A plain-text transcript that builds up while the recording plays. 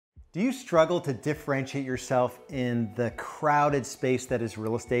Do you struggle to differentiate yourself in the crowded space that is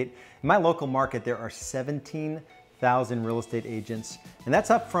real estate? In my local market, there are 17,000 real estate agents, and that's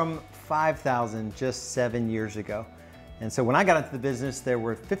up from 5,000 just 7 years ago. And so when I got into the business, there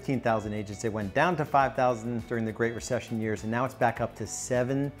were 15,000 agents. It went down to 5,000 during the Great Recession years, and now it's back up to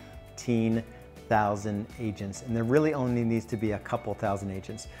 17,000 agents. And there really only needs to be a couple thousand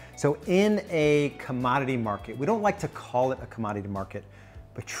agents. So in a commodity market, we don't like to call it a commodity market,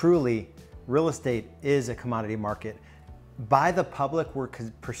 but truly, real estate is a commodity market. By the public, we're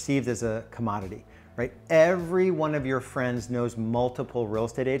perceived as a commodity, right? Every one of your friends knows multiple real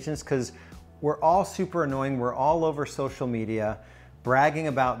estate agents because we're all super annoying. We're all over social media, bragging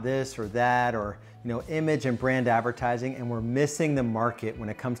about this or that, or image and brand advertising, and we're missing the market when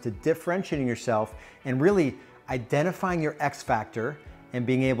it comes to differentiating yourself and really identifying your X factor and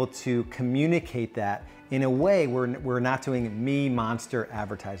being able to communicate that in a way where we're not doing me monster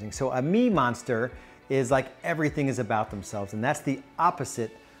advertising. So a me monster is like everything is about themselves, and that's the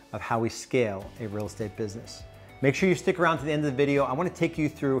opposite of how we scale a real estate business. Make sure you stick around to the end of the video. I want to take you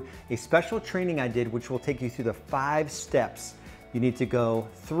through a special training I did, which will take you through the 5 steps you need to go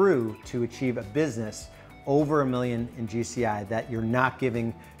through to achieve a business over $1 million in GCI that you're not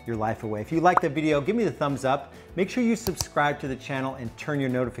giving your life away. If you like the video, give me the thumbs up. Make sure you subscribe to the channel and turn your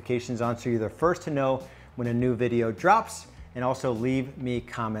notifications on so you're the first to know when a new video drops, and also leave me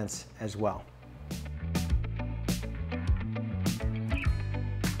comments as well.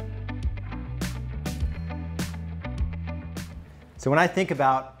 So when I think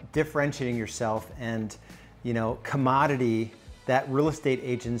about differentiating yourself and commodity that real estate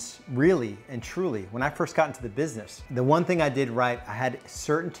agents really and truly, when I first got into the business, the one thing I did right, I had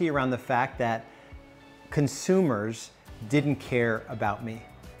certainty around the fact that consumers didn't care about me.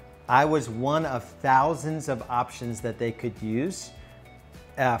 I was one of thousands of options that they could use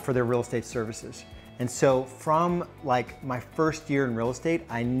for their real estate services. And so from like my first year in real estate,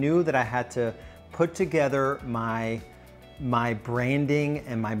 I knew that I had to put together my branding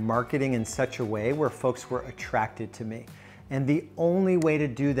and my marketing in such a way where folks were attracted to me. And the only way to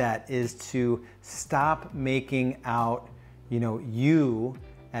do that is to stop making out, you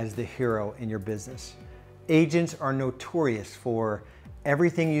as the hero in your business. Agents are notorious for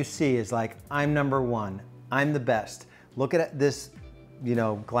everything you see is like, I'm number one, I'm the best. Look at this,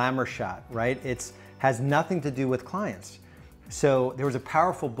 glamour shot, right? It has nothing to do with clients. So there was a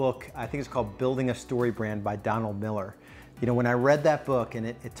powerful book, I think it's called Building a Story Brand by Donald Miller. When I read that book, and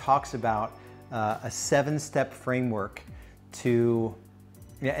it talks about a 7-step framework to,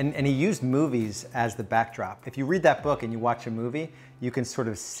 and he used movies as the backdrop. If you read that book and you watch a movie, you can sort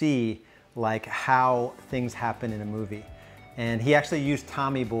of see like how things happen in a movie. And he actually used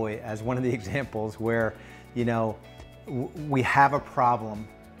Tommy Boy as one of the examples where, we have a problem,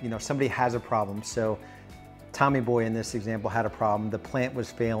 somebody has a problem. So Tommy Boy in this example had a problem. The plant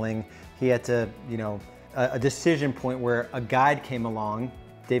was failing. He had to, a decision point where a guide came along,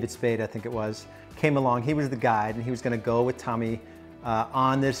 David Spade, I think it was, came along. He was the guide, and he was going to go with Tommy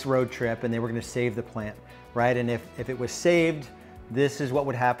on this road trip, and they were going to save the plant, right? And if it was saved, this is what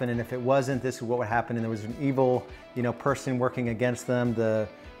would happen, and if it wasn't, this is what would happen. And there was an evil, person working against them, the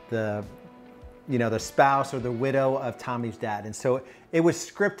spouse or the widow of Tommy's dad. And so it was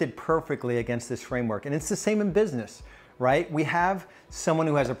scripted perfectly against this framework. And it's the same in business, right? We have someone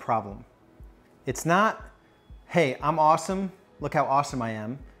who has a problem. It's not, hey, I'm awesome, look how awesome I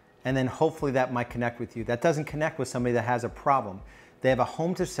am, and then hopefully that might connect with you. That doesn't connect with somebody that has a problem. They have a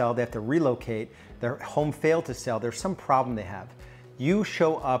home to sell, they have to relocate, their home failed to sell, there's some problem they have. You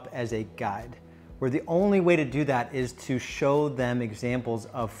show up as a guide, where the only way to do that is to show them examples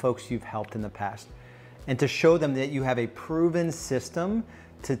of folks you've helped in the past, and to show them that you have a proven system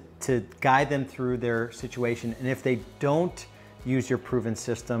to guide them through their situation. And if they don't use your proven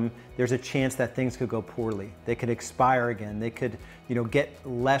system, there's a chance that things could go poorly. They could expire again. They could, get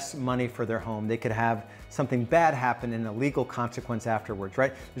less money for their home. They could have something bad happen and a legal consequence afterwards,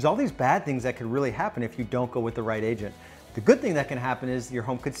 right? There's all these bad things that could really happen if you don't go with the right agent. The good thing that can happen is your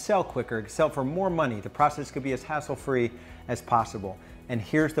home could sell quicker, sell for more money. The process could be as hassle-free as possible. And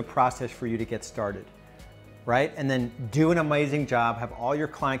here's the process for you to get started, right? And then do an amazing job, have all your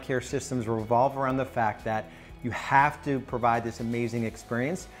client care systems revolve around the fact that you have to provide this amazing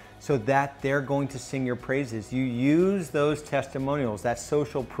experience so that they're going to sing your praises. You use those testimonials, that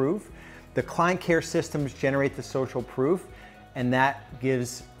social proof. The client care systems generate the social proof, and that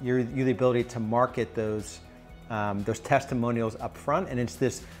gives you the ability to market those testimonials up front. And it's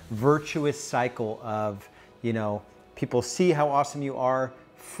this virtuous cycle of, people see how awesome you are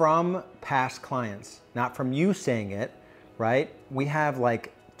from past clients, not from you saying it, right? We have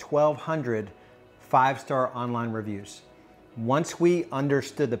like 1,200 5-star online reviews. Once we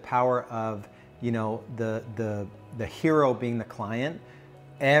understood the power of, you know, the hero being the client,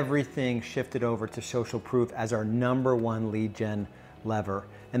 everything shifted over to social proof as our #1 lead gen lever,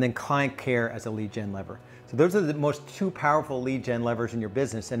 and then client care as a lead gen lever. So those are the most two powerful lead gen levers in your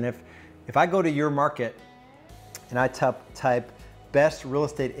business. And if I go to your market and I type best real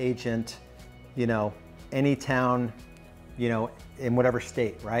estate agent, you know, any town, you know, in whatever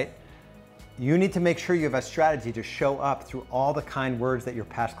state, right? You need to make sure you have a strategy to show up through all the kind words that your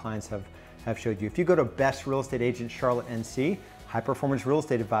past clients have showed you. If you go to best real estate agent Charlotte NC, High Performance Real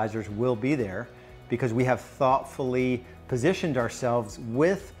Estate Advisors will be there, because we have thoughtfully positioned ourselves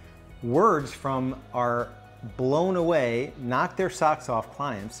with words from our blown away, knock their socks off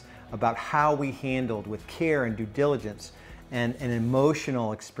clients about how we handled with care and due diligence and an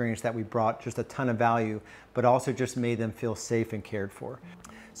emotional experience that we brought just a ton of value, but also just made them feel safe and cared for.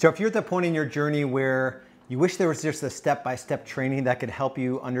 So if you're at the point in your journey where you wish there was just a step-by-step training that could help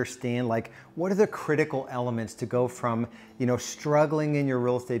you understand, like, what are the critical elements to go from, you know, struggling in your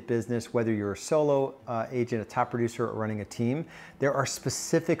real estate business, whether you're a solo agent, a top producer, or running a team, there are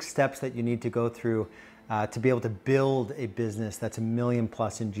specific steps that you need to go through to be able to build a business that's $1 million+ in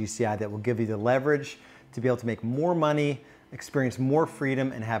GCI, that will give you the leverage to be able to make more money, experience more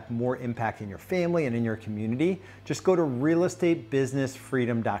freedom, and have more impact in your family and in your community. Just go to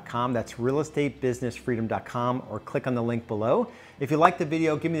realestatebusinessfreedom.com. That's realestatebusinessfreedom.com, or click on the link below. If you like the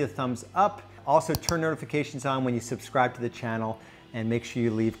video, give me the thumbs up. Also, turn notifications on when you subscribe to the channel, and make sure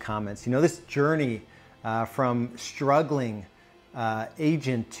you leave comments. You know, this journey from struggling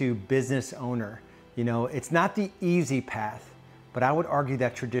agent to business owner, you know, it's not the easy path, but I would argue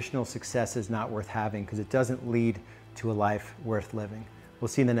that traditional success is not worth having, because it doesn't lead to a life worth living. We'll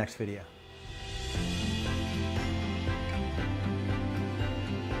see you in the next video.